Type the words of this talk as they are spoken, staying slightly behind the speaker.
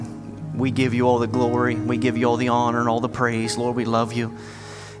We give you all the glory. We give you all the honor and all the praise. Lord, we love you.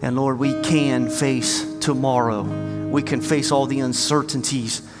 And Lord, we can face tomorrow. We can face all the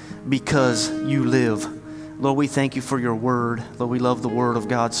uncertainties because you live. Lord, we thank you for your word. Lord, we love the word of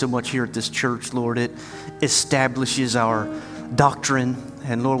God so much here at this church. Lord, it establishes our doctrine.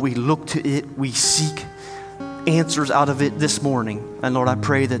 And Lord, we look to it. We seek answers out of it this morning. And Lord, I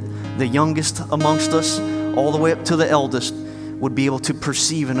pray that the youngest amongst us, all the way up to the eldest, would be able to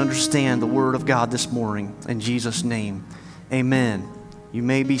perceive and understand the word of God this morning. In Jesus' name, amen. You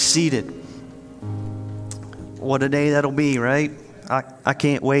may be seated. What a day that'll be, right? I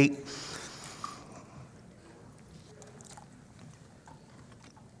can't wait.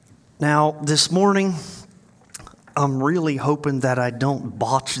 Now, this morning, I'm really hoping that I don't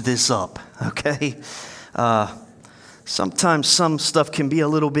botch this up, okay? Sometimes some stuff can be a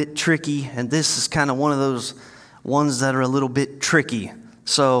little bit tricky, and this is kind of one of those ones that are a little bit tricky.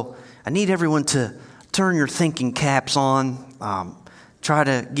 So I need everyone to turn your thinking caps on. Try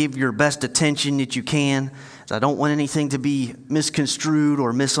to give your best attention that you can. I don't want anything to be misconstrued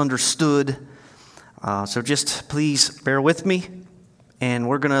or misunderstood. So just please bear with me, and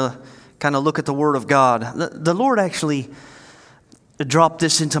we're going to kind of look at the Word of God. The Lord actually dropped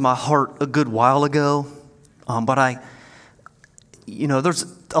this into my heart a good while ago, but there's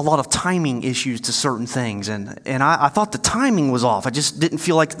a lot of timing issues to certain things, and I thought the timing was off. I just didn't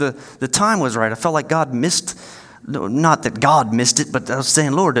feel like the time was right. I felt like God missed, not that God missed it, but I was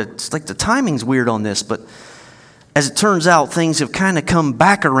saying, Lord, it's like the timing's weird on this. But as it turns out, things have kind of come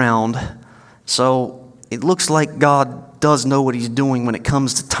back around, so it looks like God does know what he's doing when it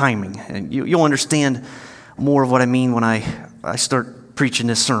comes to timing. And you'll understand more of what I mean when I start preaching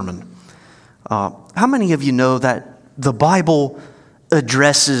this sermon. How many of you know that the Bible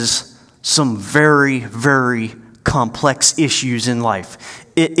addresses some very, very complex issues in life?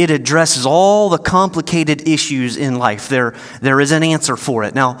 It addresses all the complicated issues in life. There is an answer for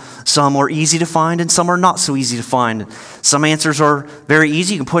it. Now, some are easy to find and some are not so easy to find. Some answers are very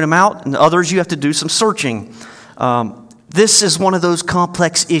easy, you can point them out, and others you have to do some searching. This is one of those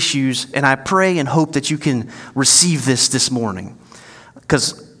complex issues, and I pray and hope that you can receive this morning,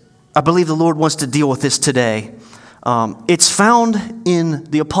 because I believe the Lord wants to deal with this today. It's found in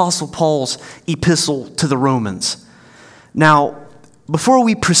the Apostle Paul's epistle to the Romans. Now, before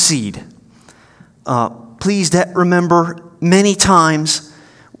we proceed, please remember many times,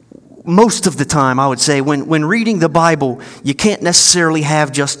 most of the time I would say, when reading the Bible, you can't necessarily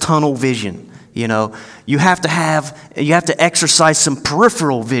have just tunnel vision. You have to exercise some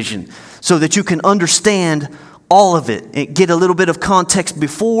peripheral vision so that you can understand all of it and get a little bit of context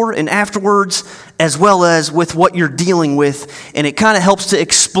before and afterwards, as well as with what you're dealing with. And it kind of helps to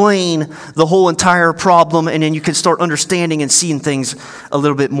explain the whole entire problem, and then you can start understanding and seeing things a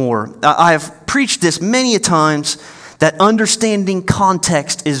little bit more. I have preached this many a times, that understanding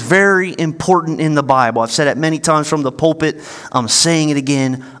context is very important in the Bible. I've said it many times from the pulpit. I'm saying it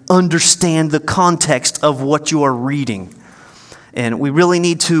again. Understand the context of what you are reading. And we really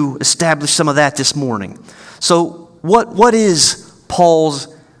need to establish some of that this morning. So what is Paul's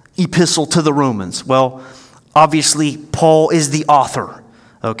epistle to the Romans? Well, obviously, Paul is the author.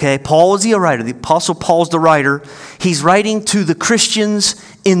 Okay, Paul is the writer. The Apostle Paul's the writer. He's writing to the Christians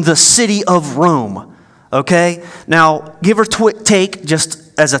in the city of Rome. Okay, now give or take,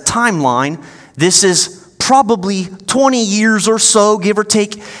 just as a timeline, this is probably 20 years or so, give or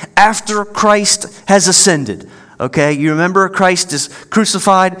take, after Christ has ascended. Okay, you remember Christ is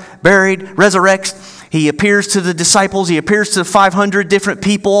crucified, buried, resurrects. He appears to the disciples. He appears to 500 different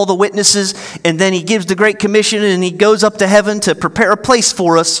people, all the witnesses, and then he gives the Great Commission and he goes up to heaven to prepare a place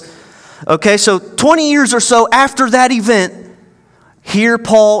for us. Okay, so 20 years or so after that event, here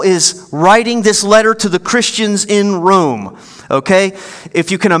Paul is writing this letter to the Christians in Rome. Okay,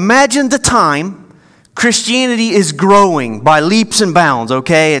 if you can imagine the time, Christianity is growing by leaps and bounds.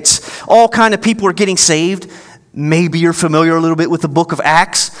 Okay, it's all kind of people are getting saved. Maybe you're familiar a little bit with the book of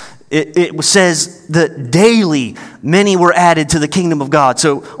Acts. It says that daily many were added to the kingdom of God.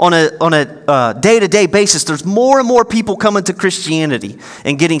 So on a day-to-day basis, there's more and more people coming to Christianity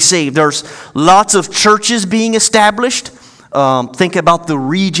and getting saved. There's lots of churches being established. Think about the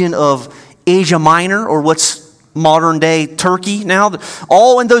region of Asia Minor, or what's modern-day Turkey now.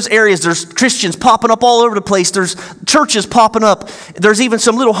 All in those areas, there's Christians popping up all over the place. There's churches popping up. There's even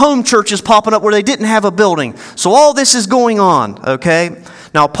some little home churches popping up where they didn't have a building. So all this is going on, okay?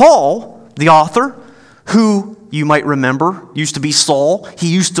 Now, Paul, the author, who you might remember used to be Saul, he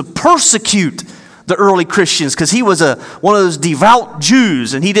used to persecute the early Christians because he was one of those devout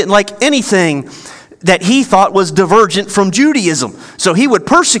Jews, and he didn't like anything that he thought was divergent from Judaism. So he would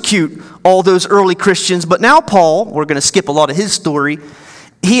persecute all those early Christians. But now Paul, we're going to skip a lot of his story,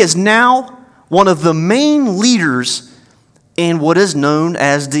 he is now one of the main leaders in what is known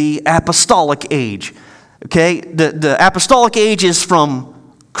as the apostolic age. Okay, the apostolic age is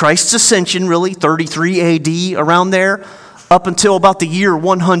from Christ's ascension, really, 33 AD, around there, up until about the year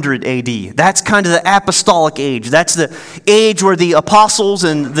 100 AD. That's kind of the apostolic age. That's the age where the apostles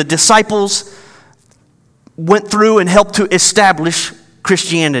and the disciples went through and helped to establish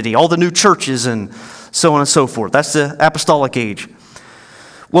Christianity, all the new churches and so on and so forth. That's the apostolic age.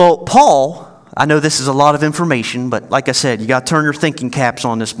 Well, Paul, I know this is a lot of information, but like I said, you got to turn your thinking caps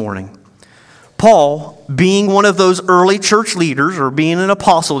on this morning. Paul, being one of those early church leaders, or being an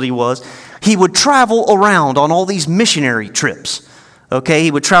apostle that he would travel around on all these missionary trips. Okay, he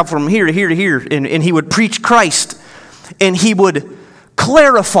would travel from here to here to here, and he would preach Christ, and he would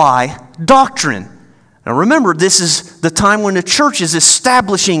clarify doctrine. Now remember, this is the time when the church is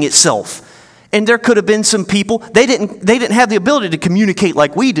establishing itself. And there could have been some people, they didn't have the ability to communicate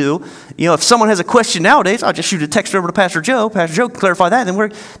like we do. You know, if someone has a question nowadays, I'll just shoot a text over to Pastor Joe. Pastor Joe can clarify that. And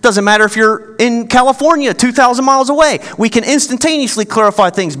it doesn't matter if you're in California, 2,000 miles away. We can instantaneously clarify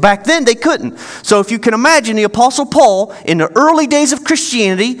things. Back then, they couldn't. So if you can imagine the Apostle Paul in the early days of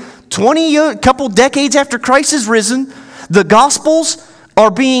Christianity, a couple decades after Christ is risen, the Gospels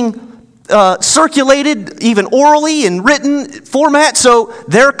are being circulated even orally in written format. So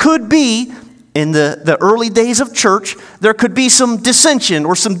there could be, in the early days of church, there could be some dissension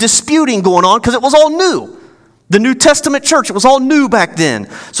or some disputing going on because it was all new. The New Testament church, it was all new back then.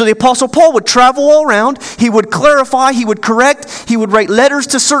 So the Apostle Paul would travel all around. He would clarify, he would correct, he would write letters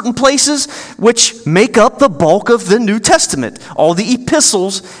to certain places, which make up the bulk of the New Testament. All the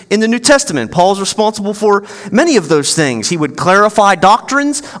epistles in the New Testament. Paul's responsible for many of those things. He would clarify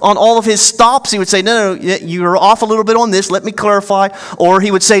doctrines on all of his stops. He would say, no, you're off a little bit on this, let me clarify. Or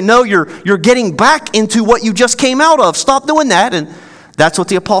he would say, no, you're getting back into what you just came out of. Stop doing that. And that's what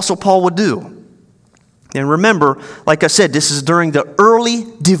the Apostle Paul would do. And remember, like I said, this is during the early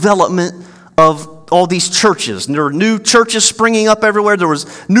development of all these churches. And there were new churches springing up everywhere. There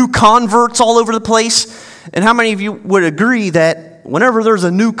was new converts all over the place. And how many of you would agree that whenever there's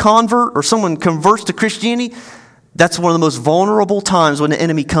a new convert or someone converts to Christianity, that's one of the most vulnerable times when the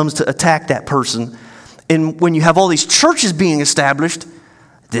enemy comes to attack that person. And when you have all these churches being established,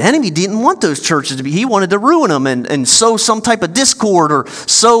 the enemy didn't want those churches to be. He wanted to ruin them and sow some type of discord or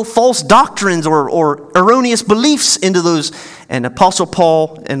sow false doctrines or erroneous beliefs into those. And Apostle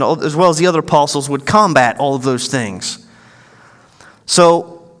Paul, and as well as the other apostles, would combat all of those things.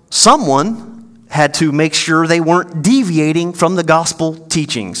 So someone had to make sure they weren't deviating from the gospel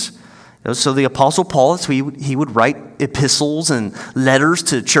teachings. So the Apostle Paul, he would write epistles and letters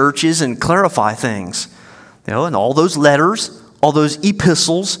to churches and clarify things. And all those letters, all those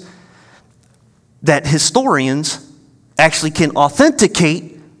epistles that historians actually can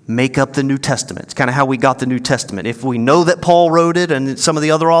authenticate make up the New Testament. It's kind of how we got the New Testament. If we know that Paul wrote it and some of the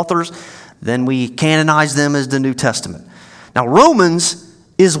other authors, then we canonize them as the New Testament. Now, Romans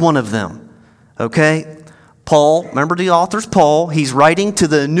is one of them, okay? Paul, remember the author's Paul, he's writing to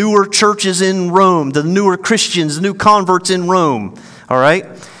the newer churches in Rome, the newer Christians, the new converts in Rome, all right?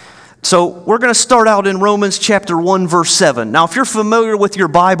 So we're going to start out in Romans chapter 1, verse 7. Now, if you're familiar with your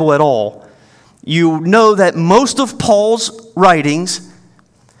Bible at all, you know that most of Paul's writings,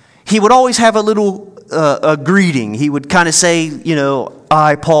 he would always have a little a greeting. He would kind of say,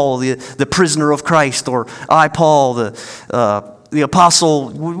 I, Paul, the prisoner of Christ, or I, Paul, the apostle,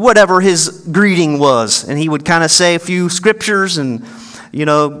 whatever his greeting was. And he would kind of say a few scriptures and,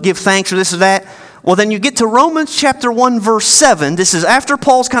 give thanks for this or that. Well, then you get to Romans chapter 1, verse 7. This is after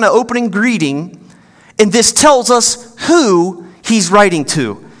Paul's kind of opening greeting, and this tells us who he's writing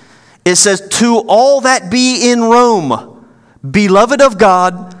to. It says, to all that be in Rome, beloved of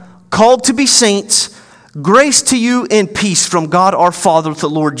God, called to be saints, grace to you and peace from God our Father to the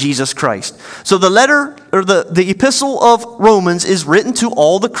Lord Jesus Christ. So the letter, or the epistle of Romans is written to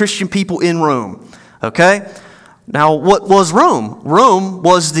all the Christian people in Rome. Okay? Now, what was Rome? Rome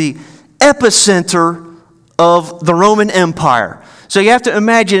was the epicenter of the Roman Empire. So you have to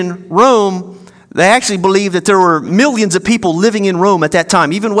imagine Rome, they actually believed that there were millions of people living in Rome at that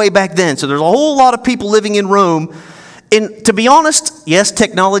time, even way back then. So there's a whole lot of people living in Rome. And to be honest, yes,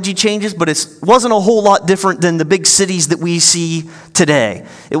 technology changes, but it wasn't a whole lot different than the big cities that we see today.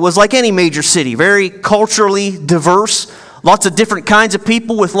 It was like any major city, very culturally diverse, lots of different kinds of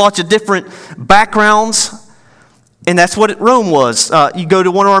people with lots of different backgrounds. And that's what Rome was. You go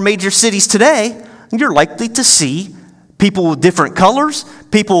to one of our major cities today, and you're likely to see people with different colors,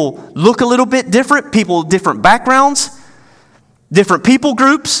 people look a little bit different, people with different backgrounds, different people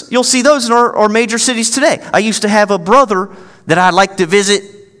groups. You'll see those in our major cities today. I used to have a brother that I liked to visit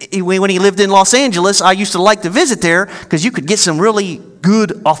when he lived in Los Angeles. I used to like to visit there because you could get some really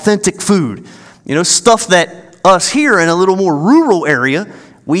good, authentic food. You know, stuff that us here in a little more rural area,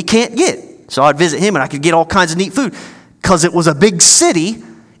 we can't get. So I'd visit him and I could get all kinds of neat food. Because it was a big city.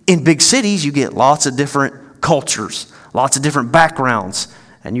 In big cities, you get lots of different cultures, lots of different backgrounds,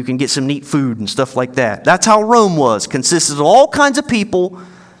 and you can get some neat food and stuff like that. That's how Rome was. Consisted of all kinds of people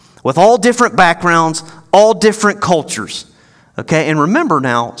with all different backgrounds, all different cultures. Okay, and remember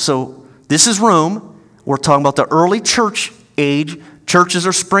now, so this is Rome. We're talking about the early church age. Churches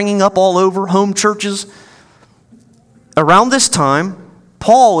are springing up all over, home churches. Around this time,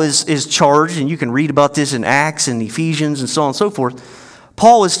 Paul is charged, and you can read about this in Acts and Ephesians and so on and so forth.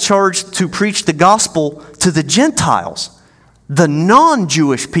 Paul is charged to preach the gospel to the Gentiles, the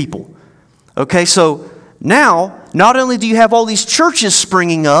non-Jewish people. Okay, so now, not only do you have all these churches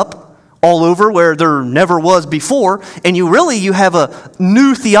springing up all over where there never was before, and you have a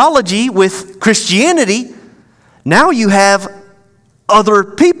new theology with Christianity, now you have other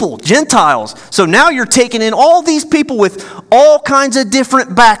people, Gentiles. So now you're taking in all these people with all kinds of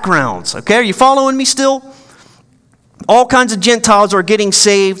different backgrounds. Okay, are you following me still? All kinds of Gentiles are getting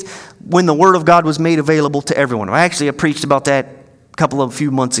saved when the Word of God was made available to everyone. I preached about that a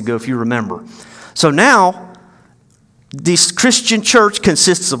few months ago, if you remember. So now, this Christian church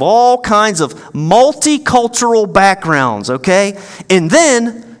consists of all kinds of multicultural backgrounds, okay? And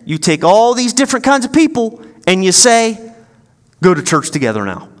then you take all these different kinds of people and you say, go to church together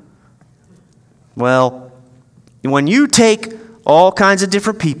now. Well, when you take all kinds of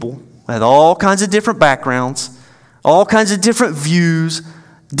different people with all kinds of different backgrounds, all kinds of different views,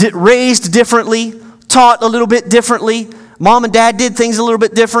 raised differently, taught a little bit differently, mom and dad did things a little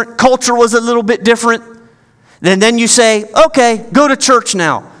bit different, culture was a little bit different, then you say, okay, go to church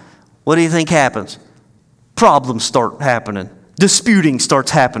now. What do you think happens? Problems start happening. Disputing starts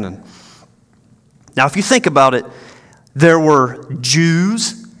happening. Now, if you think about it, there were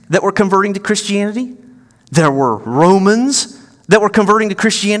Jews that were converting to Christianity. There were Romans that were converting to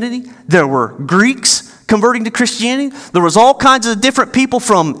Christianity. There were Greeks converting to Christianity. There was all kinds of different people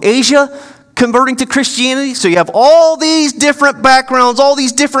from Asia converting to Christianity. So you have all these different backgrounds, all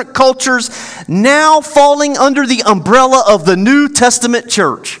these different cultures now falling under the umbrella of the New Testament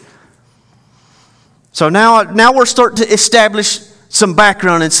church. So now we're starting to establish some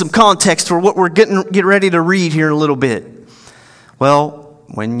background and some context for what we're get ready to read here in a little bit. Well,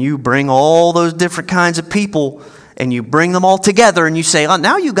 when you bring all those different kinds of people and you bring them all together and you say, oh,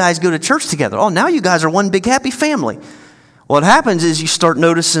 now you guys go to church together. Oh, now you guys are one big happy family. What happens is you start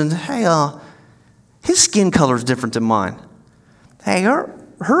noticing, hey, his skin color is different than mine. Hey,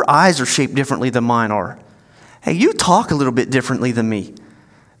 her eyes are shaped differently than mine are. Hey, you talk a little bit differently than me.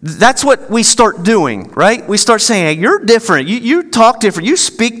 That's what we start doing, right? We start saying, hey, you're different. You talk different. You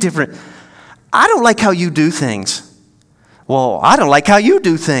speak different. I don't like how you do things. Well, I don't like how you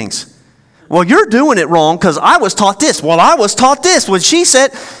do things. Well, you're doing it wrong because I was taught this. Well, I was taught this. When she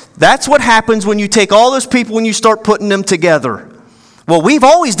said, that's what happens when you take all those people and you start putting them together. Well, we've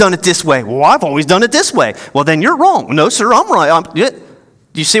always done it this way. Well, I've always done it this way. Well, then you're wrong. No, sir, I'm right. Do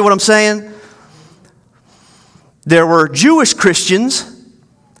you see what I'm saying? There were Jewish Christians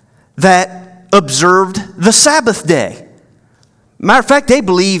that observed the Sabbath day. Matter of fact, they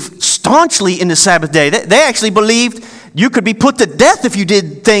believed staunchly in the Sabbath day. They actually believed you could be put to death if you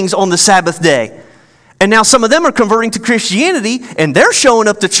did things on the Sabbath day. And now some of them are converting to Christianity, and they're showing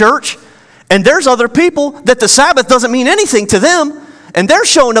up to church, and there's other people that the Sabbath doesn't mean anything to them, and they're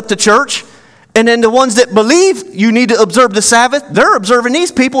showing up to church, and then the ones that believe you need to observe the Sabbath, they're observing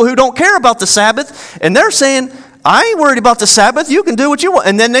these people who don't care about the Sabbath, and they're saying, I ain't worried about the Sabbath. You can do what you want.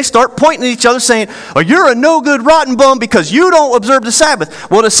 And then they start pointing at each other saying, oh, you're a no-good rotten bum because you don't observe the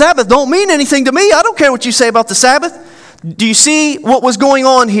Sabbath. Well, the Sabbath don't mean anything to me. I don't care what you say about the Sabbath. Do you see what was going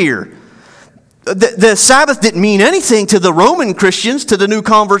on here? The Sabbath didn't mean anything to the Roman Christians, to the new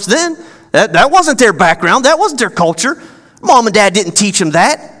converts then. That wasn't their background. That wasn't their culture. Mom and dad didn't teach them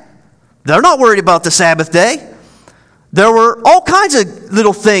that. They're not worried about the Sabbath day. There were all kinds of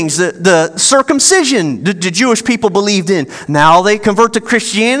little things. The circumcision the Jewish people believed in. Now they convert to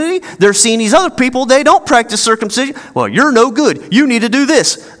Christianity. They're seeing these other people. They don't practice circumcision. Well, you're no good. You need to do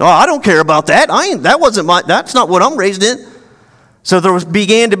this. Oh, I don't care about that. That's not what I'm raised in. So there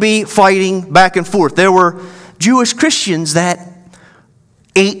began to be fighting back and forth. There were Jewish Christians that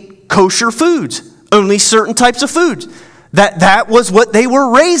ate kosher foods, only certain types of foods. That was what they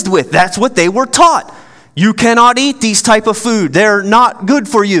were raised with. That's what they were taught. You cannot eat these type of food. They're not good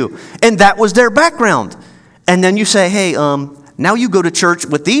for you. And that was their background. And then you say, hey, now you go to church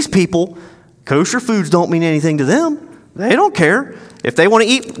with these people. Kosher foods don't mean anything to them. They don't care. If they want to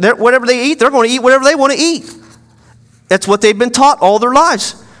eat whatever they eat, they're going to eat whatever they want to eat. That's what they've been taught all their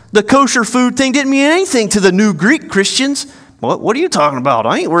lives. The kosher food thing didn't mean anything to the new Greek Christians. What are you talking about?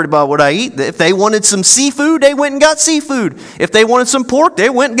 I ain't worried about what I eat. If they wanted some seafood, they went and got seafood. If they wanted some pork, they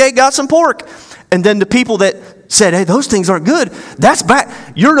went and got some pork. And then the people that said, hey, those things aren't good, that's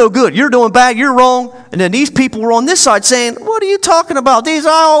bad. You're no good. You're doing bad. You're wrong. And then these people were on this side saying, what are you talking about? I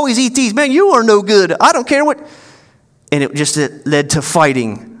always eat these. Man, you are no good. I don't care what. And it led to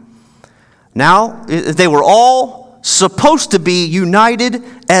fighting. Now, they were all supposed to be united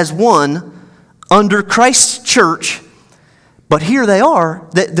as one under Christ's church. But here they are,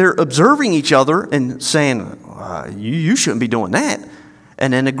 they're observing each other and saying, you shouldn't be doing that.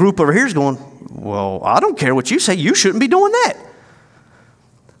 And then the group over here is going, well, I don't care what you say. You shouldn't be doing that.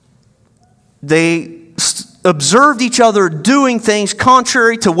 They observed each other doing things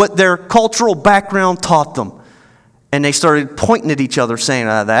contrary to what their cultural background taught them. And they started pointing at each other saying,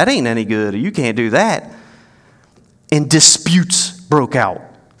 that ain't any good. You can't do that. And disputes broke out.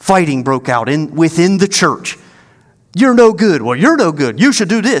 Fighting broke out within the church. You're no good. Well, you're no good. You should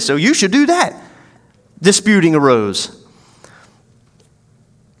do this. So you should do that. Disputing arose.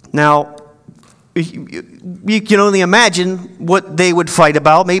 Now, you can only imagine what they would fight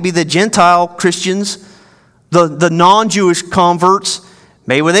about. Maybe the Gentile Christians, the non-Jewish converts,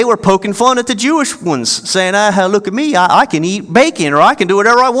 maybe they were poking fun at the Jewish ones, saying, look at me, I can eat bacon, or I can do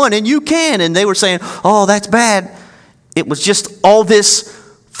whatever I want, and you can. And they were saying, oh, that's bad. It was just all this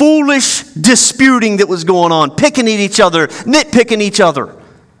foolish disputing that was going on, picking at each other, nitpicking each other.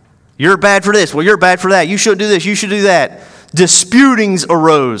 You're bad for this. Well, you're bad for that. You shouldn't do this. You should do that. Disputings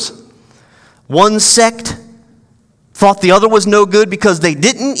arose. One sect thought the other was no good because they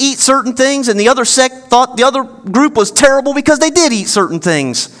didn't eat certain things, and the other sect thought the other group was terrible because they did eat certain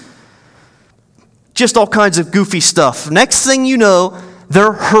things. Just all kinds of goofy stuff. Next thing you know,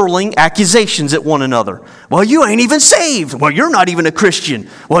 they're hurling accusations at one another. Well, you ain't even saved. Well, you're not even a Christian.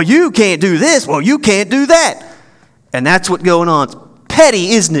 Well, you can't do this. Well, you can't do that. And that's what's going on. It's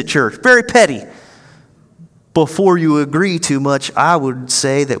petty, isn't it, church? Very petty. Before you agree too much, I would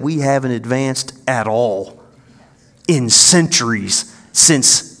say that we haven't advanced at all in centuries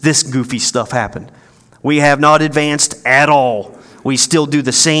since this goofy stuff happened. We have not advanced at all. We still do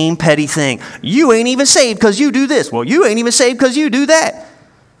the same petty thing. You ain't even saved because you do this. Well, you ain't even saved because you do that.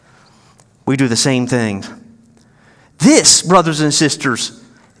 We do the same thing. This, brothers and sisters,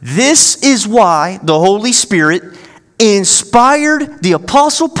 this is why the Holy Spirit inspired the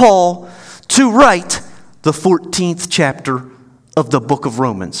Apostle Paul to write the 14th chapter of the book of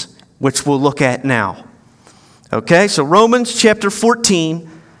Romans, which we'll look at now. Okay, so Romans chapter 14.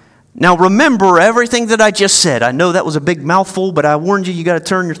 Now remember everything that I just said. I know that was a big mouthful, but I warned you, you got to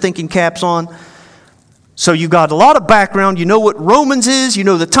turn your thinking caps on. So you got a lot of background. You know what Romans is. You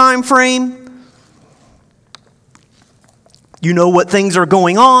know the time frame. You know what things are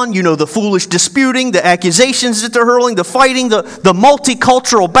going on. You know the foolish disputing, the accusations that they're hurling, the fighting, the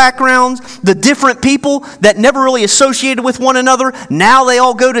multicultural backgrounds, the different people that never really associated with one another. Now they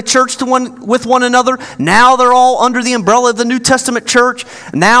all go to church with one another. Now they're all under the umbrella of the New Testament church.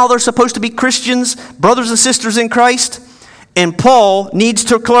 Now they're supposed to be Christians, brothers and sisters in Christ. And Paul needs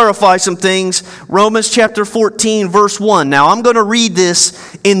to clarify some things. Romans chapter 14, verse 1. Now I'm going to read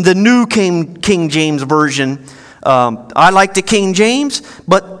this in the New King James Version. I like the King James,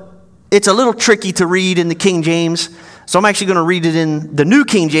 but it's a little tricky to read in the King James. So I'm actually going to read it in the New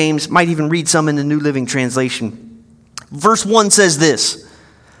King James, might even read some in the New Living Translation. Verse 1 says this: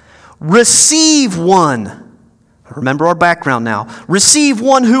 receive one. Remember our background now. Receive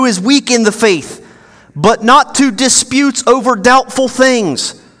one who is weak in the faith, but not to disputes over doubtful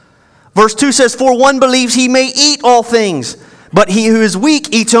things. Verse 2 says, for one believes he may eat all things, but he who is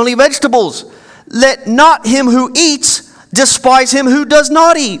weak eats only vegetables. Let not him who eats despise him who does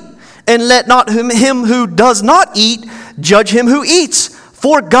not eat, and let not him who does not eat judge him who eats,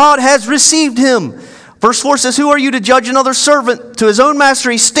 for God has received him. Verse 4 says, who are you to judge another servant? To his own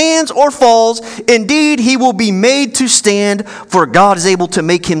master he stands or falls. Indeed, he will be made to stand, for God is able to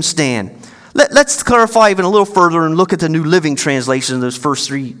make him stand. Let's clarify even a little further and look at the New Living Translation of those first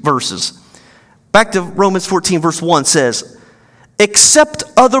three verses. Back to Romans 14, verse 1 says, accept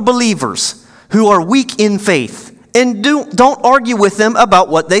other believers who are weak in faith, and don't argue with them about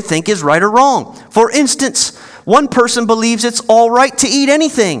what they think is right or wrong. For instance, one person believes it's all right to eat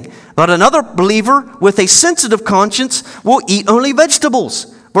anything, but another believer with a sensitive conscience will eat only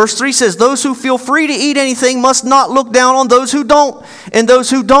vegetables. Verse 3 says, those who feel free to eat anything must not look down on those who don't. And those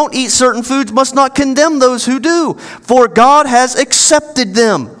who don't eat certain foods must not condemn those who do, for God has accepted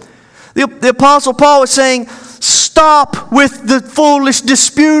them. The Apostle Paul is saying, stop with the foolish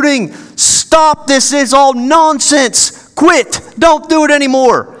disputing. Stop, this is all nonsense. Quit. Don't do it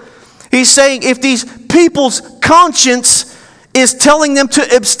anymore. He's saying if these people's conscience is telling them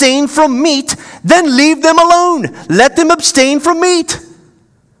to abstain from meat, then leave them alone. Let them abstain from meat.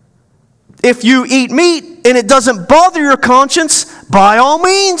 If you eat meat and it doesn't bother your conscience, by all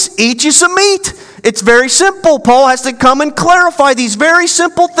means, eat you some meat. It's very simple. Paul has to come and clarify these very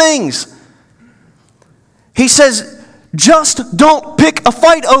simple things. He says, just don't pick a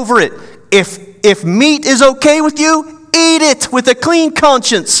fight over it. If meat is okay with you, eat it with a clean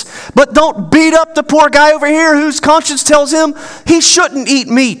conscience. But don't beat up the poor guy over here whose conscience tells him he shouldn't eat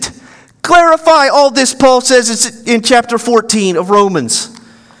meat. Clarify all this, Paul says in chapter 14 of Romans.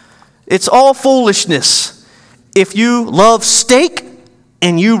 It's all foolishness. If you love steak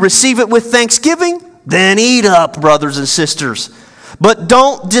and you receive it with thanksgiving, then eat up, brothers and sisters. But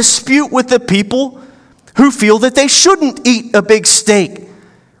don't dispute with the people who feel that they shouldn't eat a big steak.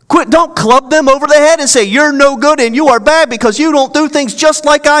 Don't club them over the head and say, you're no good and you are bad because you don't do things just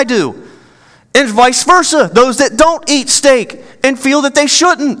like I do. And vice versa, those that don't eat steak and feel that they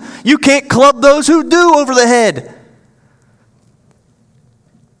shouldn't. You can't club those who do over the head.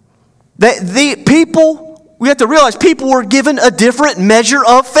 We have to realize people were given a different measure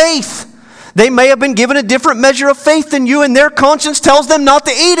of faith. They may have been given a different measure of faith than you, and their conscience tells them not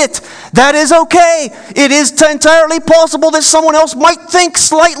to eat it. That is okay. It is entirely possible that someone else might think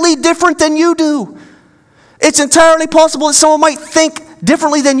slightly different than you do. It's entirely possible that someone might think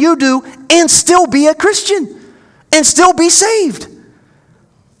differently than you do and still be a Christian and still be saved.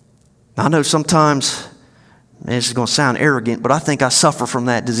 I know sometimes, this is going to sound arrogant, but I think I suffer from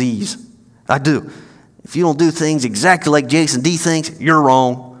that disease. I do. If you don't do things exactly like Jason D thinks, you're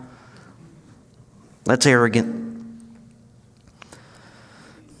wrong. That's arrogant.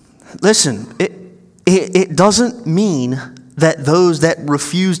 Listen, it doesn't mean that those that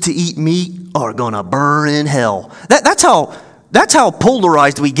refuse to eat meat are going to burn in hell. That's how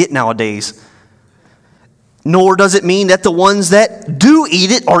polarized we get nowadays. Nor does it mean that the ones that do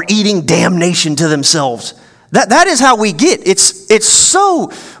eat it are eating damnation to themselves. That is how we get. It's so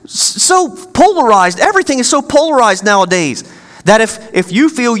polarized. Everything is so polarized nowadays that if you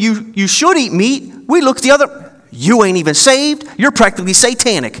feel you should eat meat, we look at the other. You ain't even saved. You're practically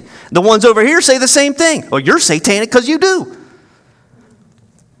satanic. The ones over here say the same thing. Well, you're satanic because you do.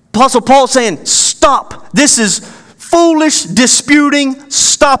 Apostle Paul is saying, stop. This is foolish disputing.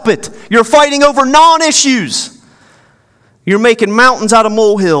 Stop it. You're fighting over non-issues. You're making mountains out of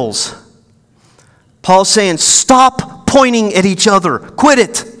molehills. Paul's saying, stop pointing at each other. Quit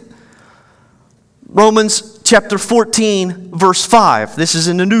it. Romans chapter 14, verse 5. This is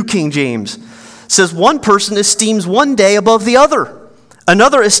in the New King James. It says, one person esteems one day above the other.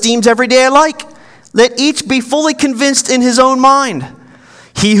 Another esteems every day alike. Let each be fully convinced in his own mind.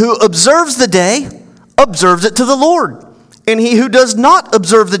 He who observes the day, observes it to the Lord. And he who does not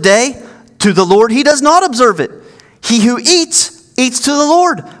observe the day, to the Lord he does not observe it. He who eats to the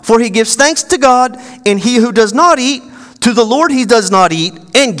Lord, for he gives thanks to God. And he who does not eat, to the Lord he does not eat,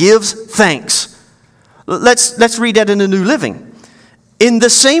 and gives thanks. Let's read that in the New Living. In the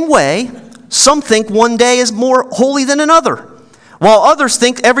same way, some think one day is more holy than another, while others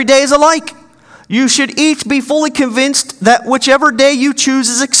think every day is alike. You should each be fully convinced that whichever day you choose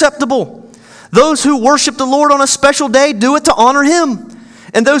is acceptable. Those who worship the Lord on a special day do it to honor him.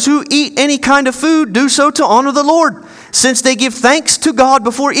 And those who eat any kind of food do so to honor the Lord, since they give thanks to God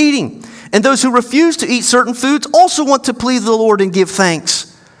before eating. And those who refuse to eat certain foods also want to please the Lord and give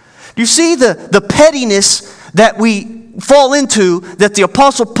thanks. You see the pettiness that we fall into that the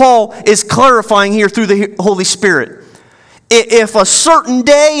Apostle Paul is clarifying here through the Holy Spirit. If a certain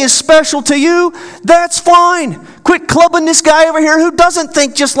day is special to you, that's fine. Quit clubbing this guy over here who doesn't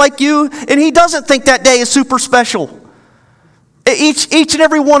think just like you, and he doesn't think that day is super special. Each and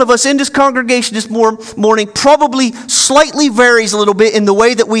every one of us in this congregation this morning probably slightly varies a little bit in the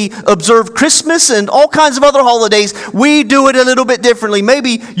way that we observe Christmas and all kinds of other holidays. We do it a little bit differently.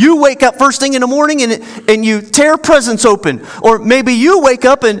 Maybe you wake up first thing in the morning and you tear presents open. Or maybe you wake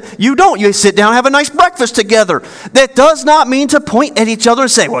up and you don't. You sit down and have a nice breakfast together. That does not mean to point at each other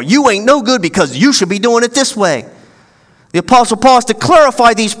and say, well, you ain't no good because you should be doing it this way. The Apostle Paul has to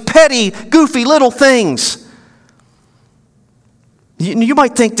clarify these petty, goofy little things. You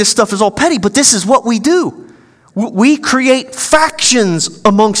might think this stuff is all petty, but this is what we do. We create factions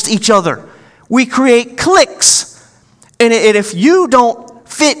amongst each other. We create cliques. And if you don't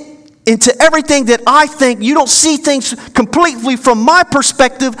fit into everything that I think, you don't see things completely from my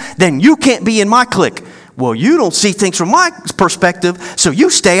perspective, then you can't be in my clique. Well, you don't see things from my perspective, so you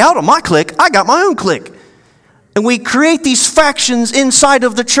stay out of my clique. I got my own clique. And we create these factions inside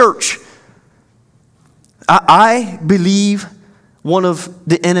of the church. I believe one of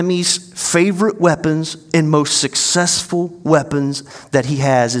the enemy's favorite weapons and most successful weapons that he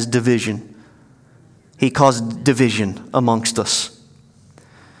has is division. He caused division amongst us.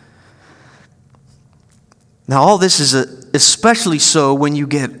 Now, all this is especially so when you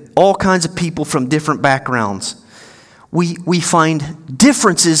get all kinds of people from different backgrounds. We find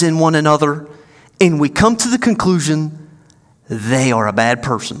differences in one another, and we come to the conclusion they are a bad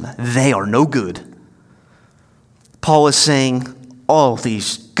person. They are no good. Paul is saying all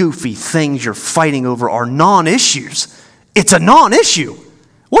these goofy things you're fighting over are non-issues. It's a non-issue.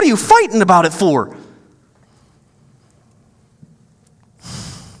 What are you fighting about it for?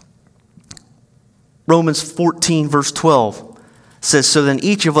 Romans 14 verse 12 says, so then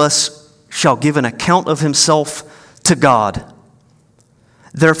each of us shall give an account of himself to God.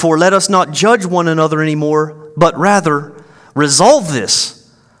 Therefore let us not judge one another anymore, but rather resolve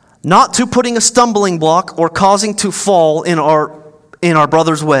this, not to putting a stumbling block or causing to fall in our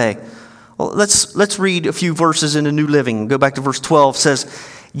brother's way. Well, let's read a few verses in the New Living. Go back to verse 12. It says,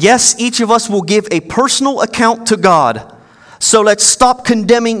 yes, each of us will give a personal account to God. So let's stop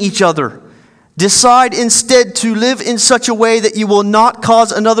condemning each other. Decide instead to live in such a way that you will not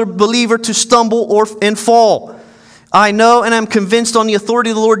cause another believer to stumble and fall. I know and I'm convinced on the authority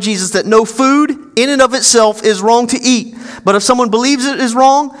of the Lord Jesus that no food in and of itself is wrong to eat. But if someone believes it is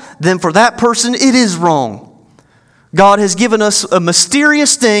wrong, then for that person it is wrong. God has given us a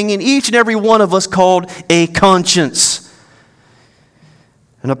mysterious thing in each and every one of us called a conscience.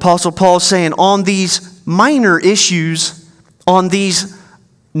 And Apostle Paul is saying on these minor issues, on these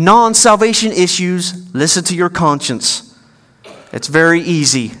non-salvation issues, listen to your conscience. It's very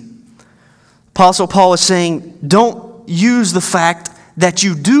easy. Apostle Paul is saying, don't use the fact that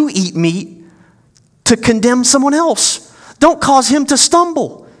you do eat meat to condemn someone else. Don't cause him to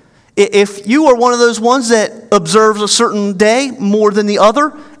stumble. If you are one of those ones that observes a certain day more than the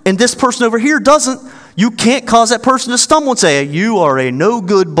other, and this person over here doesn't, you can't cause that person to stumble and say, you are a no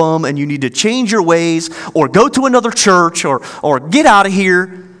good bum and you need to change your ways or go to another church or get out of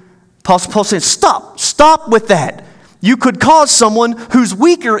here. Apostle Paul saying, stop with that. You could cause someone who's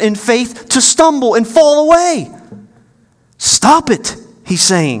weaker in faith to stumble and fall away. Stop it, he's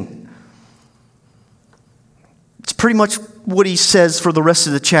saying. It's pretty much what he says for the rest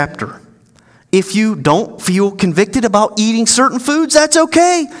of the chapter. If you don't feel convicted about eating certain foods, that's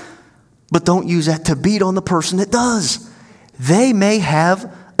okay. But don't use that to beat on the person that does. They may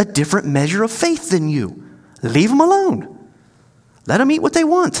have a different measure of faith than you. Leave them alone. Let them eat what they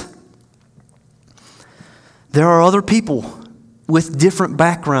want. There are other people with different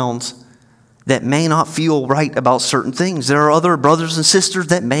backgrounds that may not feel right about certain things. There are other brothers and sisters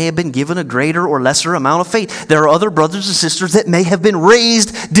that may have been given a greater or lesser amount of faith. There are other brothers and sisters that may have been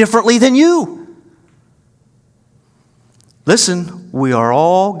raised differently than you. Listen, we are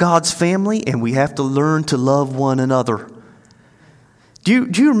all God's family and we have to learn to love one another. Do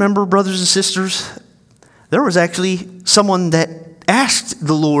you remember, brothers and sisters, there was actually someone that asked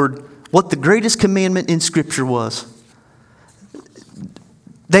the Lord what the greatest commandment in Scripture was.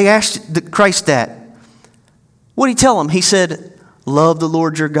 They asked Christ that. What did he tell them? He said, love the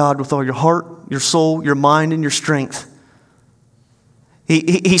Lord your God with all your heart, your soul, your mind, and your strength.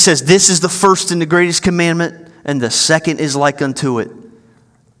 He says, this is the first and the greatest commandment, and the second is like unto it.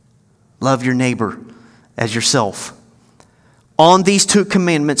 Love your neighbor as yourself. On these two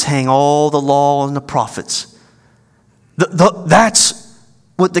commandments hang all the law and the prophets. That's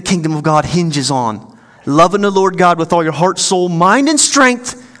what the kingdom of God hinges on. Loving the Lord God with all your heart, soul, mind, and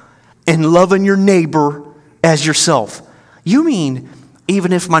strength, and loving your neighbor as yourself. You mean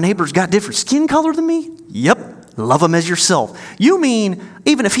even if my neighbor's got different skin color than me? Yep, love him as yourself. You mean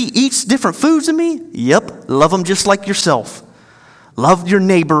even if he eats different foods than me? Yep, love him just like yourself. Love your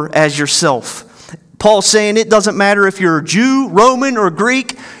neighbor as yourself. Paul's saying it doesn't matter if you're a Jew, Roman, or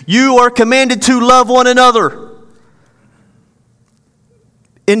Greek, you are commanded to love one another.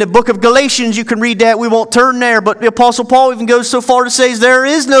 In the book of Galatians, you can read that. We won't turn there, but the Apostle Paul even goes so far to say there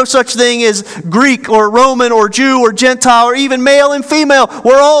is no such thing as Greek or Roman or Jew or Gentile or even male and female.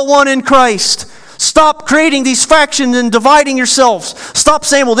 We're all one in Christ. Stop creating these factions and dividing yourselves. Stop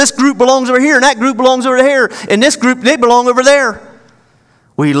saying, well, this group belongs over here and that group belongs over here and this group, they belong over there.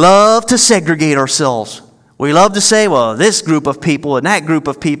 We love to segregate ourselves. We love to say, well, this group of people and that group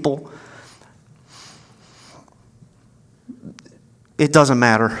of people. It doesn't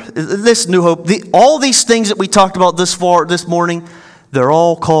matter. This New Hope, all these things that we talked about this morning, they're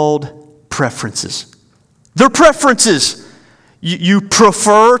all called preferences. They're preferences. You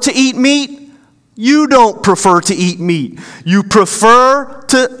prefer to eat meat? You don't prefer to eat meat. You prefer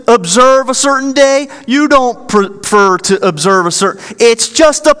to observe a certain day? You don't prefer to observe a certain... It's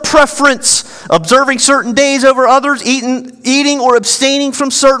just a preference. Observing certain days over others, eating or abstaining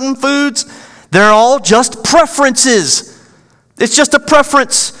from certain foods, they're all just preferences. It's just a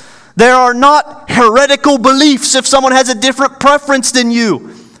preference. There are not heretical beliefs if someone has a different preference than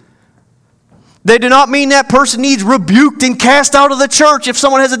you. They do not mean that person needs rebuked and cast out of the church if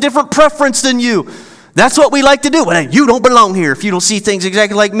someone has a different preference than you. That's what we like to do. Well, you don't belong here if you don't see things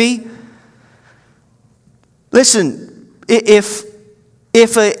exactly like me. Listen, if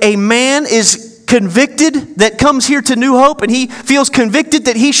a man is convicted that comes here to New Hope and he feels convicted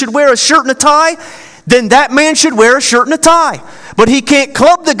that he should wear a shirt and a tie, then that man should wear a shirt and a tie. But he can't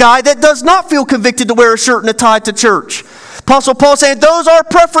club the guy that does not feel convicted to wear a shirt and a tie to church. Apostle Paul saying those are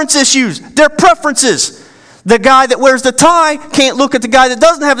preference issues. They're preferences. The guy that wears the tie can't look at the guy that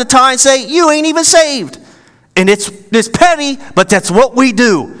doesn't have the tie and say, you ain't even saved. And it's petty, but that's what we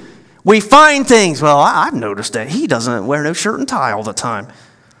do. We find things. Well, I've noticed that he doesn't wear no shirt and tie all the time.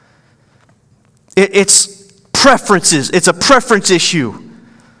 It's preferences. It's a preference issue.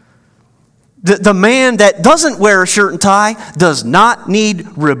 The man that doesn't wear a shirt and tie does not need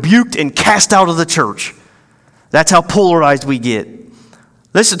rebuked and cast out of the church. That's how polarized we get.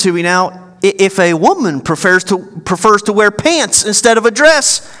 Listen to me now. If a woman prefers to wear pants instead of a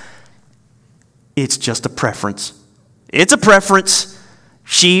dress, it's just a preference. It's a preference.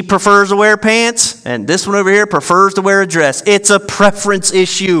 She prefers to wear pants, and this one over here prefers to wear a dress. It's a preference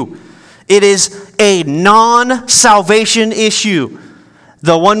issue. It is a non-salvation issue.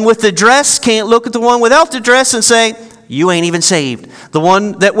 The one with the dress can't look at the one without the dress and say, you ain't even saved. The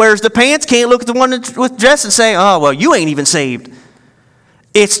one that wears the pants can't look at the one with dress and say, oh, well, you ain't even saved.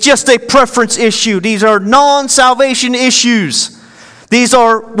 It's just a preference issue. These are non-salvation issues. These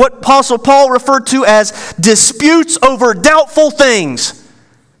are what Apostle Paul referred to as disputes over doubtful things.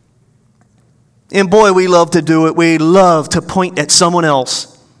 And boy, we love to do it. We love to point at someone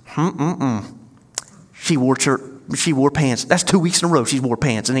else. She wore pants. That's 2 weeks in a row she's wore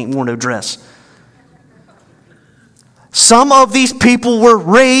pants and ain't worn no dress. Some of these people were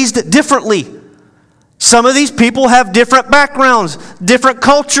raised differently. Some of these people have different backgrounds, different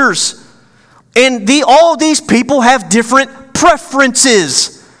cultures. And all these people have different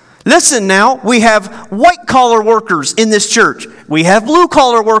preferences. Listen now, we have white-collar workers in this church. We have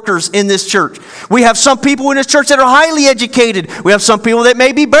blue-collar workers in this church. We have some people in this church that are highly educated. We have some people that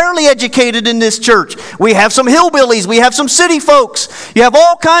may be barely educated in this church. We have some hillbillies. We have some city folks. You have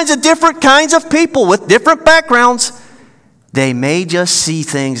all kinds of different kinds of people with different backgrounds. They may just see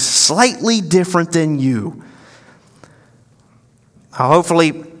things slightly different than you.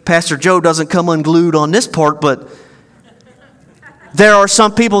 Hopefully, Pastor Joe doesn't come unglued on this part, but there are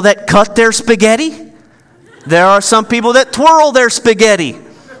some people that cut their spaghetti. There are some people that twirl their spaghetti.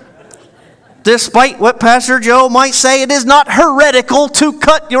 Despite what Pastor Joe might say, it is not heretical to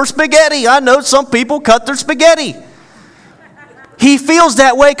cut your spaghetti. I know some people cut their spaghetti. He feels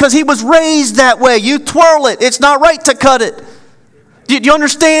that way because he was raised that way. You twirl it. It's not right to cut it. Do you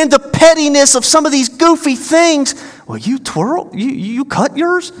understand the pettiness of some of these goofy things? Well, you twirl, you cut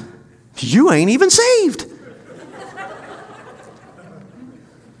yours? You ain't even saved.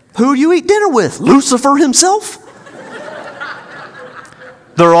 Who do you eat dinner with? Lucifer himself?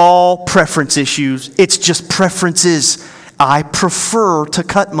 They're all preference issues. It's just preferences. I prefer to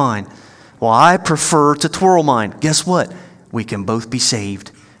cut mine. Well, I prefer to twirl mine. Guess what? We can both be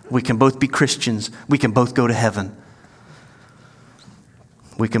saved. We can both be Christians. We can both go to heaven.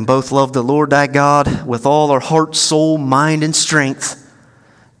 We can both love the Lord thy God with all our heart, soul, mind, and strength.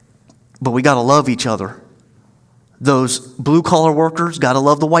 But we got to love each other. Those blue-collar workers got to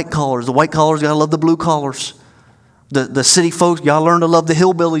love the white-collars. The white-collars got to love the blue-collars. The city folks, you got to learn to love the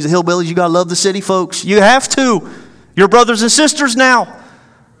hillbillies. The hillbillies, you got to love the city folks. You have to. You're brothers and sisters now.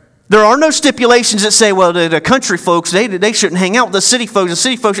 There are no stipulations that say, well, the country folks, they shouldn't hang out with the city folks. The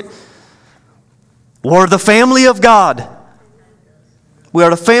city folks we're the family of God. We are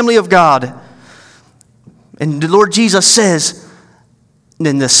the family of God. And the Lord Jesus says,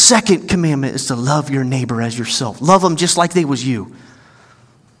 then the second commandment is to love your neighbor as yourself. Love them just like they was you.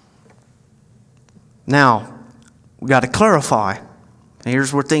 Now, we got to clarify. And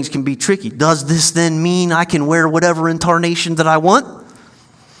here's where things can be tricky. Does this then mean I can wear whatever incarnation that I want?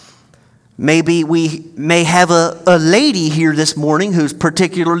 Maybe we may have a lady here this morning who's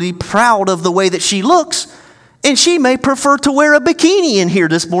particularly proud of the way that she looks, And she may prefer to wear a bikini in here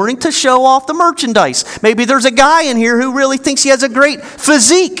this morning to show off the merchandise. Maybe there's a guy in here who really thinks he has a great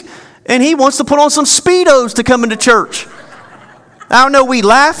physique and he wants to put on some Speedos to come into church. I know we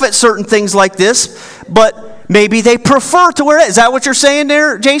laugh at certain things like this, but maybe they prefer to wear it. Is that what you're saying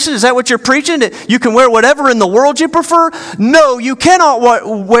there, Jason? Is that what you're preaching? That you can wear whatever in the world you prefer? No, you cannot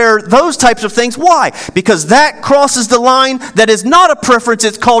wear those types of things. Why? Because that crosses the line that is not a preference.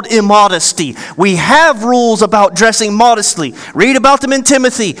 It's called immodesty. We have rules about dressing modestly. Read about them in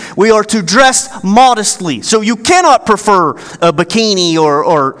Timothy. We are to dress modestly. So you cannot prefer a bikini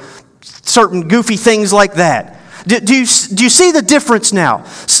or certain goofy things like that. Do you see the difference now?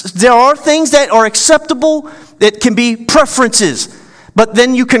 There are things that are acceptable that can be preferences, but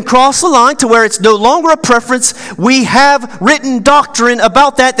then you can cross the line to where it's no longer a preference. We have written doctrine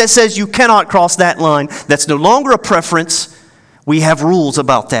about that says you cannot cross that line. That's no longer a preference. We have rules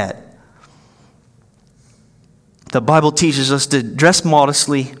about that. The Bible teaches us to dress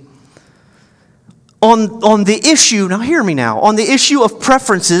modestly. On the issue, now hear me now, on the issue of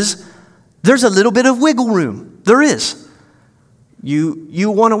preferences, there's a little bit of wiggle room. There is.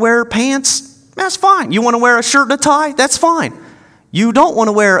 You want to wear pants? That's fine. You want to wear a shirt and a tie? That's fine. You don't want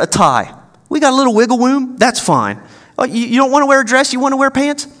to wear a tie? We got a little wiggle room? That's fine. You don't want to wear a dress? You want to wear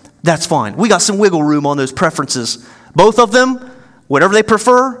pants? That's fine. We got some wiggle room on those preferences. Both of them, whatever they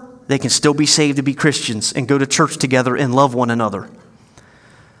prefer, they can still be saved to be Christians and go to church together and love one another.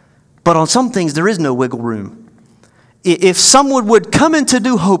 But on some things, there is no wiggle room. If someone would come into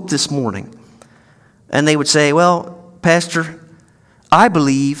New Hope this morning and they would say, well, Pastor, I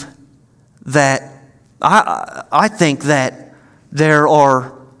believe that, I think that there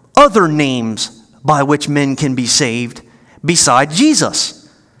are other names by which men can be saved besides Jesus.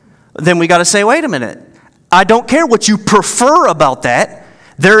 Then we got to say, wait a minute. I don't care what you prefer about that.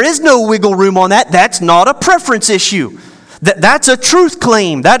 There is no wiggle room on that. That's not a preference issue. That's a truth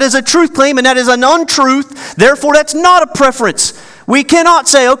claim. That is a truth claim, and that is an untruth. Therefore, that's not a preference. We cannot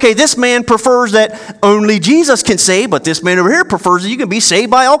say, okay, this man prefers that only Jesus can save, but this man over here prefers that you can be saved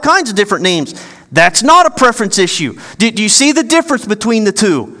by all kinds of different names. That's not a preference issue. Do you see the difference between the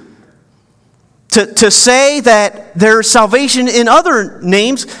two? To say that there's salvation in other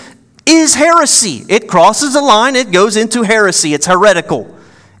names is heresy. It crosses the line. It goes into heresy. It's heretical.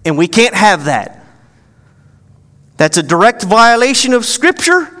 And we can't have that. That's a direct violation of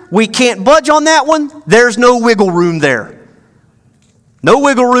Scripture. We can't budge on that one. There's no wiggle room there. No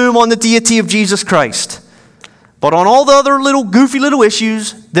wiggle room on the deity of Jesus Christ. But on all the other little goofy little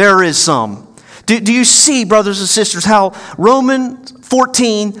issues, there is some. Do you see, brothers and sisters, how Romans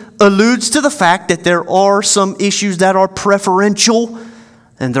 14 alludes to the fact that there are some issues that are preferential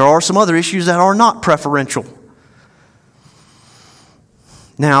and there are some other issues that are not preferential?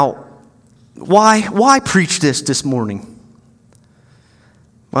 Now, why preach this morning?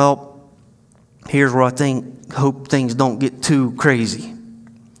 Well, here's where I hope things don't get too crazy.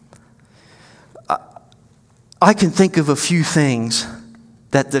 I can think of a few things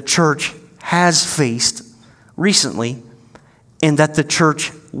that the church has faced recently and that the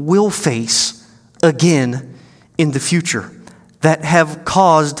church will face again in the future that have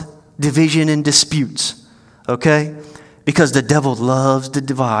caused division and disputes, okay? Because the devil loves to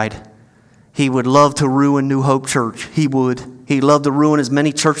divide. He would love to ruin New Hope Church. He would. He'd love to ruin as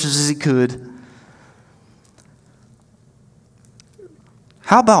many churches as he could.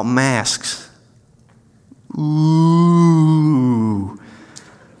 How about masks? Ooh.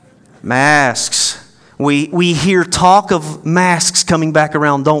 Masks. We hear talk of masks coming back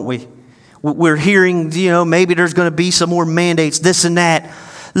around, don't we? We're hearing, maybe there's going to be some more mandates, this and that.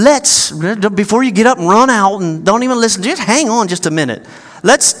 Before you get up and run out and don't even listen, just hang on just a minute.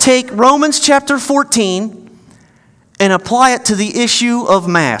 Let's take Romans chapter 14 and apply it to the issue of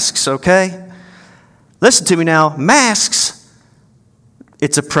masks, okay? Listen to me now. Masks,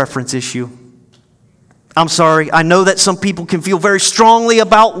 it's a preference issue. I'm sorry. I know that some people can feel very strongly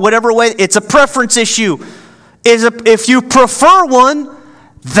about whatever way. It's a preference issue. If you prefer one,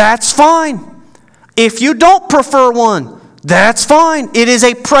 that's fine. If you don't prefer one, that's fine. It is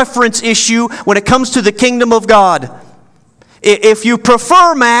a preference issue when it comes to the kingdom of God. If you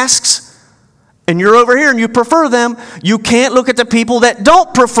prefer masks, and you're over here and you prefer them, you can't look at the people that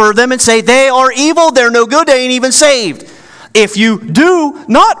don't prefer them and say they are evil, they're no good, they ain't even saved. If you do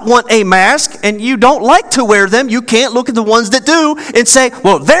not want a mask and you don't like to wear them, you can't look at the ones that do and say,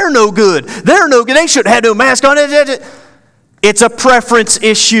 well, they're no good. They're no good. They should have no mask on. It's a preference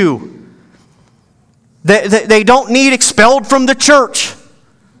issue. They don't need expelled from the church.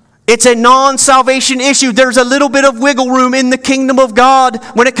 It's a non-salvation issue. There's a little bit of wiggle room in the kingdom of God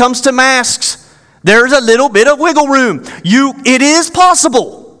when it comes to masks. There's a little bit of wiggle room. It is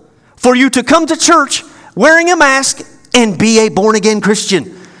possible for you to come to church wearing a mask and be a born-again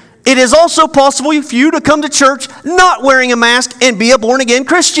Christian. It is also possible for you to come to church not wearing a mask and be a born-again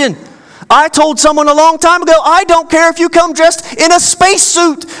Christian. I told someone a long time ago, I don't care if you come dressed in a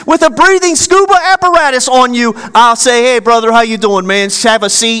spacesuit with a breathing scuba apparatus on you. I'll say, hey, brother, how you doing, man? Have a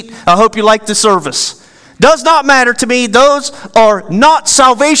seat. I hope you like the service. Does not matter to me. Those are not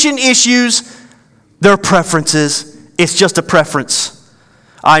salvation issues. They're preferences. It's just a preference.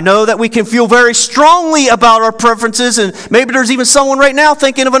 I know that we can feel very strongly about our preferences, and maybe there's even someone right now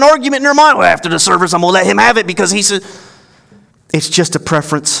thinking of an argument in their mind. Well, after the service, I'm going to let him have it because he said, it's just a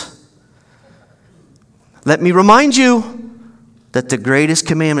preference. Let me remind you that the greatest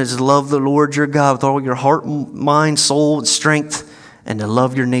commandment is to love the Lord your God with all your heart, mind, soul, and strength, and to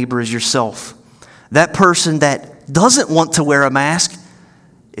love your neighbor as yourself. That person that doesn't want to wear a mask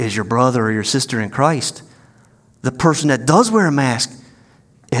is your brother or your sister in Christ. The person that does wear a mask,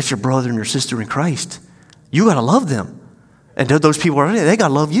 it's your brother and your sister in Christ. You got to love them. And those people are there, they got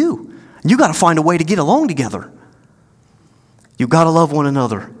to love you. And you got to find a way to get along together. You got to love one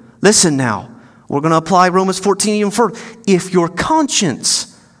another. Listen now. We're going to apply Romans 14 even further. If your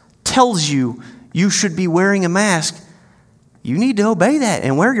conscience tells you you should be wearing a mask, you need to obey that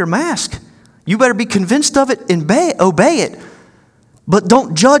and wear your mask. You better be convinced of it and obey it. But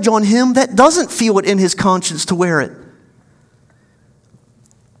don't judge on him that doesn't feel it in his conscience to wear it.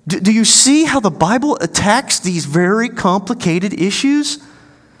 Do you see how the Bible attacks these very complicated issues?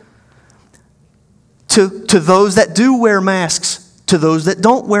 To those that do wear masks, to those that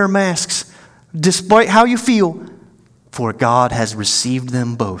don't wear masks, despite how you feel, for God has received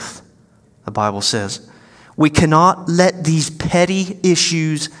them both, the Bible says. We cannot let these petty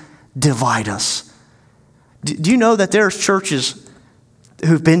issues divide us. Do you know that there's churches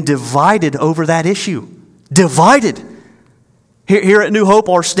who've been divided over that issue? Divided. Here at New Hope,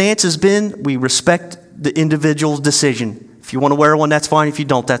 our stance has been, we respect the individual's decision. If you want to wear one, that's fine. If you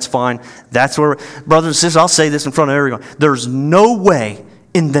don't, that's fine. That's where, brothers and sisters, I'll say this in front of everyone. There's no way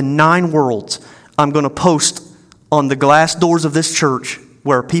in the 9 worlds I'm going to post on the glass doors of this church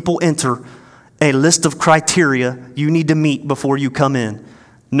where people enter a list of criteria you need to meet before you come in.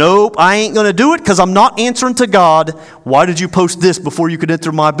 Nope, I ain't going to do it because I'm not answering to God. Why did you post this before you could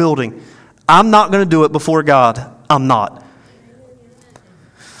enter my building? I'm not going to do it before God. I'm not.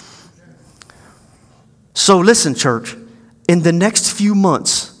 So listen, church, in the next few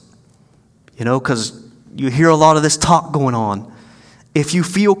months, because you hear a lot of this talk going on, if you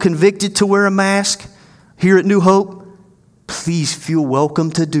feel convicted to wear a mask here at New Hope, please feel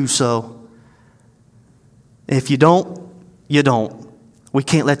welcome to do so. If you don't, you don't. We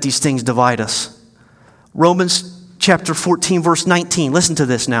can't let these things divide us. Romans chapter 14, verse 19. Listen to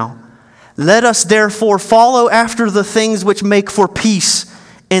this now. Let us therefore follow after the things which make for peace,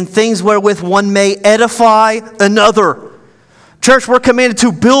 and things wherewith one may edify another. Church, we're commanded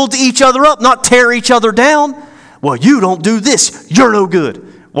to build each other up, not tear each other down. Well, you don't do this. You're no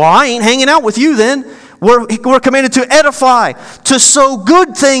good. Well, I ain't hanging out with you then. We're commanded to edify, to sow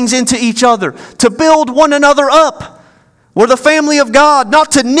good things into each other, to build one another up. We're the family of God,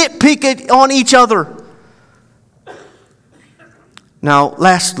 not to nitpick on each other. Now,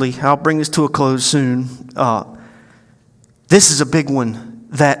 lastly, I'll bring this to a close soon. This is a big one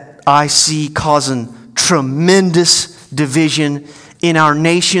that I see causing tremendous division in our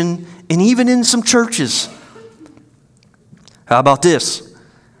nation and even in some churches. How about this?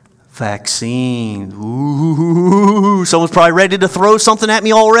 Vaccine. Ooh, someone's probably ready to throw something at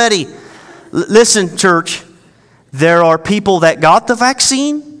me already. Listen, church, there are people that got the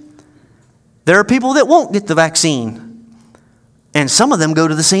vaccine. There are people that won't get the vaccine. And some of them go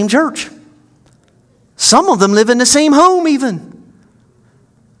to the same church. Some of them live in the same home even.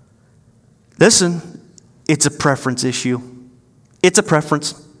 Listen, it's a preference issue. It's a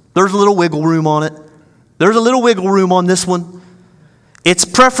preference. There's a little wiggle room on it. There's a little wiggle room on this one.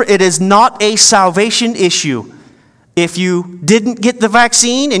 It is not a salvation issue. If you didn't get the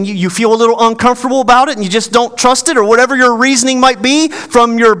vaccine and you feel a little uncomfortable about it and you just don't trust it or whatever your reasoning might be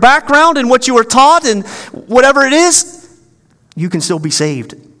from your background and what you were taught and whatever it is, you can still be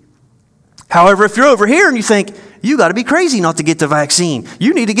saved. However, if you're over here and you think, you got to be crazy not to get the vaccine.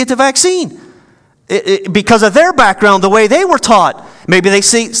 You need to get the vaccine. Because of their background, the way they were taught. Maybe they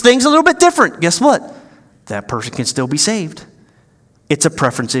see things a little bit different. Guess what? That person can still be saved. It's a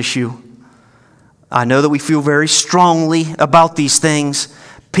preference issue. I know that we feel very strongly about these things.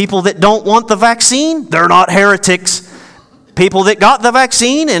 People that don't want the vaccine, they're not heretics. People that got the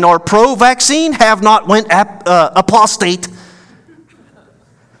vaccine and are pro-vaccine have not went apostate.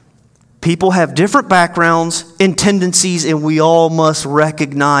 People have different backgrounds and tendencies, and we all must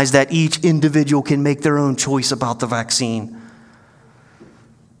recognize that each individual can make their own choice about the vaccine.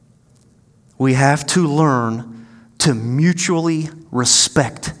 We have to learn to mutually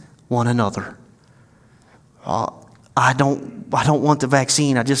respect one another. I don't want the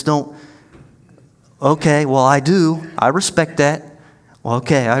vaccine. I just don't. Okay, well, I do. I respect that. Well,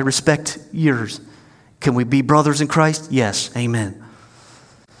 okay, I respect yours. Can we be brothers in Christ? Yes, amen.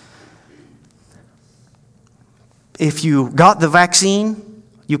 If you got the vaccine,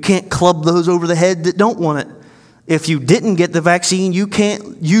 you can't club those over the head that don't want it. If you didn't get the vaccine, you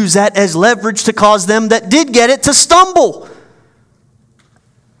can't use that as leverage to cause them that did get it to stumble.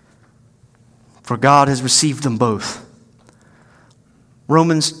 For God has received them both.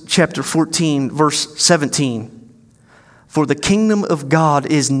 Romans chapter 14, verse 17. For the kingdom of God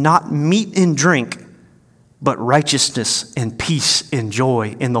is not meat and drink, but righteousness and peace and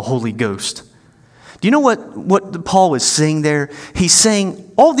joy in the Holy Ghost. Do you know what Paul was saying there? He's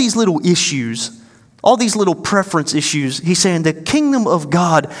saying all these little issues, all these little preference issues, he's saying the kingdom of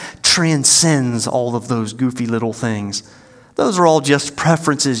God transcends all of those goofy little things. Those are all just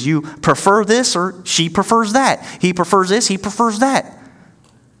preferences. You prefer this or she prefers that. He prefers this, he prefers that.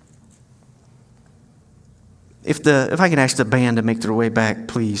 If I can ask the band to make their way back,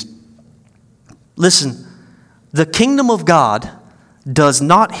 please. Listen, the kingdom of God does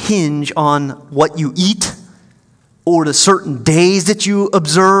not hinge on what you eat or the certain days that you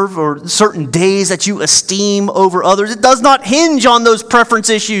observe or certain days that you esteem over others. It does not hinge on those preference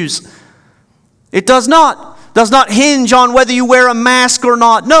issues. It does not hinge on whether you wear a mask or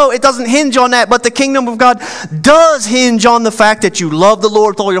not. No, it doesn't hinge on that. But the kingdom of God does hinge on the fact that you love the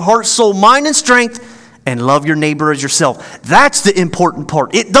Lord with all your heart, soul, mind, and strength, and love your neighbor as yourself. That's the important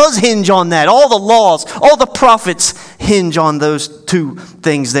part. It does hinge on that. All the laws, all the prophets hinge on those two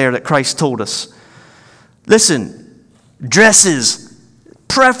things there that Christ told us. Listen, dresses,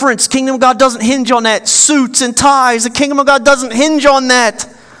 preference, kingdom of God doesn't hinge on that. Suits and ties, the kingdom of God doesn't hinge on that.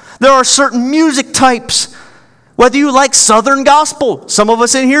 There are certain music types. Whether you like Southern gospel, some of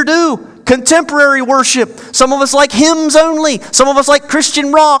us in here do. Contemporary worship, some of us like hymns only. Some of us like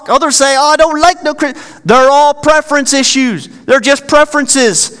Christian rock. Others say, I don't like no Christian. They're all preference issues. They're just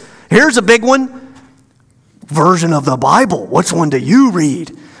preferences. Here's a big one. Version of the Bible. Which one do you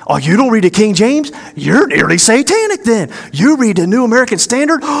read? Oh, you don't read the King James? You're nearly satanic then. You read the New American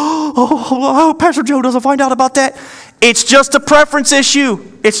Standard? Oh, Pastor Joe doesn't find out about that. It's just a preference issue.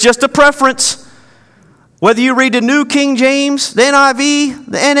 It's just a preference. Whether you read the New King James, the NIV,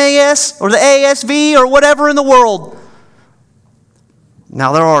 the NAS, or the ASV, or whatever in the world.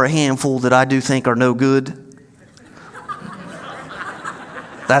 Now, there are a handful that I do think are no good.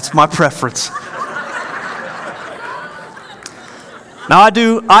 That's my preference. Now, I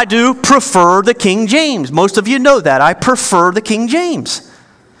do prefer the King James. Most of you know that. I prefer the King James.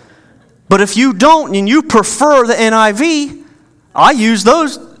 But if you don't and you prefer the NIV, I use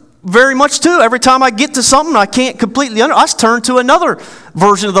those very much too. Every time I get to something I can't completely I turn to another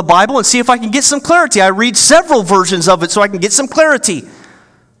version of the Bible and see if I can get some clarity. I read several versions of it so I can get some clarity.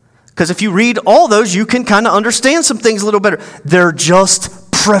 Because if you read all those, you can kind of understand some things a little better. They're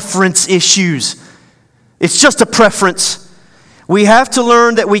just preference issues. It's just a preference. We have to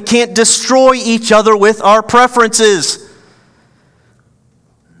learn that we can't destroy each other with our preferences.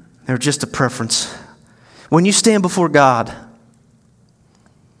 They're just a preference. When you stand before God,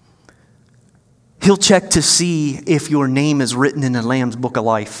 He'll check to see if your name is written in the Lamb's Book of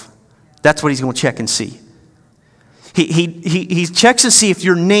Life. That's what He's going to check and see. He checks to see if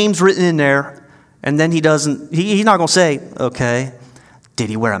your name's written in there, and then He's not going to say, okay, did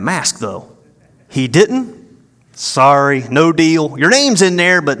he wear a mask though? He didn't? Sorry, no deal. Your name's in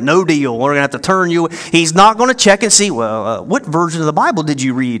there, but no deal. We're going to have to turn you. He's not going to check and see, well, what version of the Bible did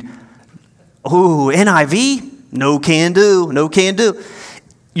you read? Oh, NIV? No can do. No can do.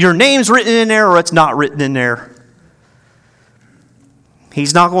 Your name's written in there or it's not written in there.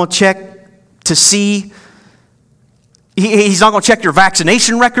 He's not going to check to see. He's not going to check your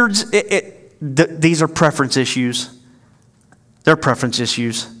vaccination records. These are preference issues. They're preference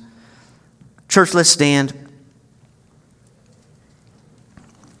issues. Church, let's stand.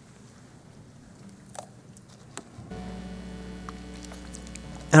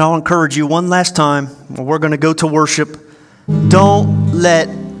 And I'll encourage you one last time. We're going to go to worship. Don't let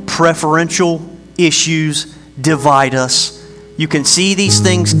preferential issues divide us. You can see these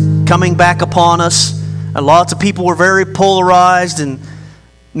things coming back upon us. And lots of people are very polarized and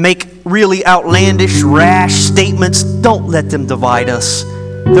make really outlandish, rash statements. Don't let them divide us.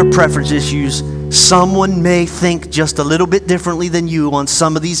 They're preference issues. someone may think just a little bit differently than you on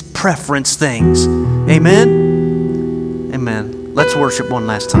some of these preference things. Amen? Amen. Let's worship one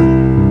last time.